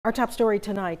Our top story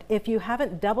tonight, if you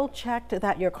haven't double checked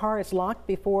that your car is locked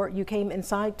before you came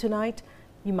inside tonight,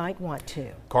 you might want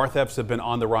to. Car thefts have been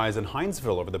on the rise in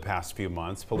Hinesville over the past few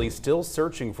months. Police still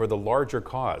searching for the larger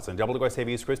cause. And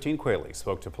WSAV's Christine Quayle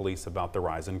spoke to police about the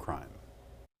rise in crime.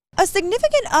 A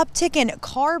significant uptick in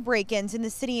car break-ins in the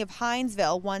city of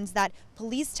Hinesville, ones that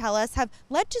police tell us have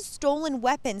led to stolen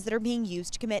weapons that are being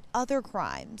used to commit other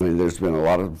crimes. I mean, there's been a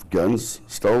lot of guns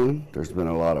stolen, there's been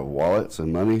a lot of wallets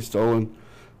and money stolen,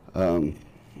 and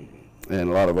a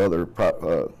lot of other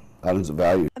items of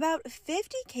value. About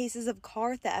 50 cases of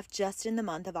car theft just in the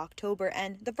month of October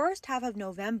and the first half of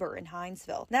November in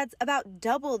Hinesville. That's about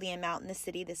double the amount in the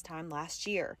city this time last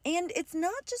year. And it's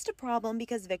not just a problem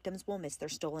because victims will miss their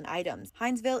stolen items.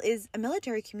 Hinesville is a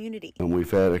military community. And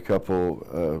we've had a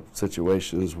couple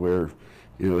situations where,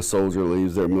 a soldier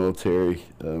leaves their military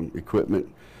equipment,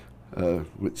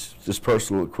 which is just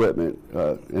personal equipment,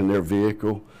 in their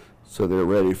vehicle, so they're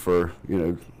ready for,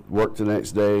 work the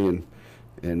next day,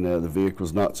 and the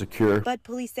vehicle's not secure. But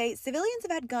police say civilians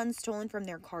have had guns stolen from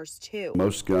their cars too.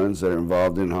 Most guns that are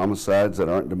involved in homicides that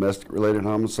aren't domestic related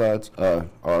homicides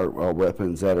are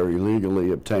weapons that are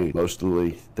illegally obtained.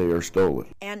 Mostly they are stolen.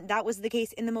 And that was the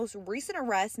case in the most recent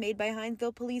arrest made by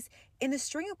Hinesville police in the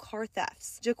string of car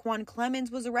thefts. Jaquan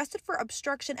Clemens was arrested for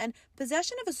obstruction and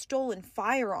possession of a stolen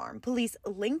firearm. Police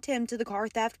linked him to the car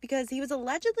theft because he was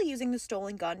allegedly using the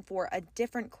stolen gun for a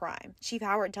different crime. Chief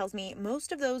Howard tells me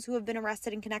most of those who have been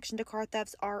arrested in connection to car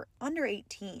thefts are under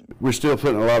 18. We're still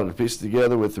putting a lot of the pieces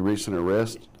together with the recent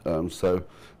arrest, so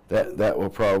that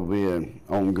will probably be an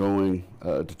ongoing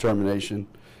determination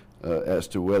as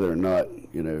to whether or not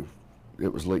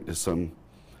it was linked to some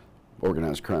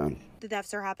organized crime. The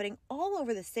thefts are happening all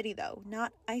over the city, though,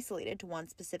 not isolated to one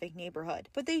specific neighborhood.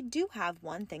 But they do have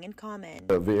one thing in common.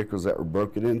 Vehicles that were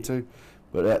broken into,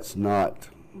 but that's not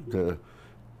the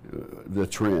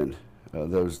trend.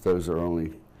 Those are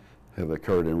only have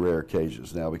occurred in rare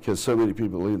occasions now because so many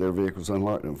people leave their vehicles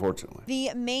unlocked, unfortunately.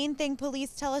 The main thing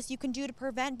police tell us you can do to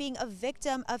prevent being a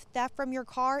victim of theft from your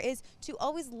car is to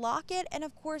always lock it and,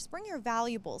 of course, bring your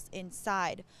valuables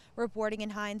inside. Reporting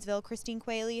in Hinesville, Christine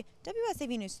Quayle,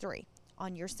 WSAV News 3,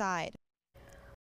 on your side.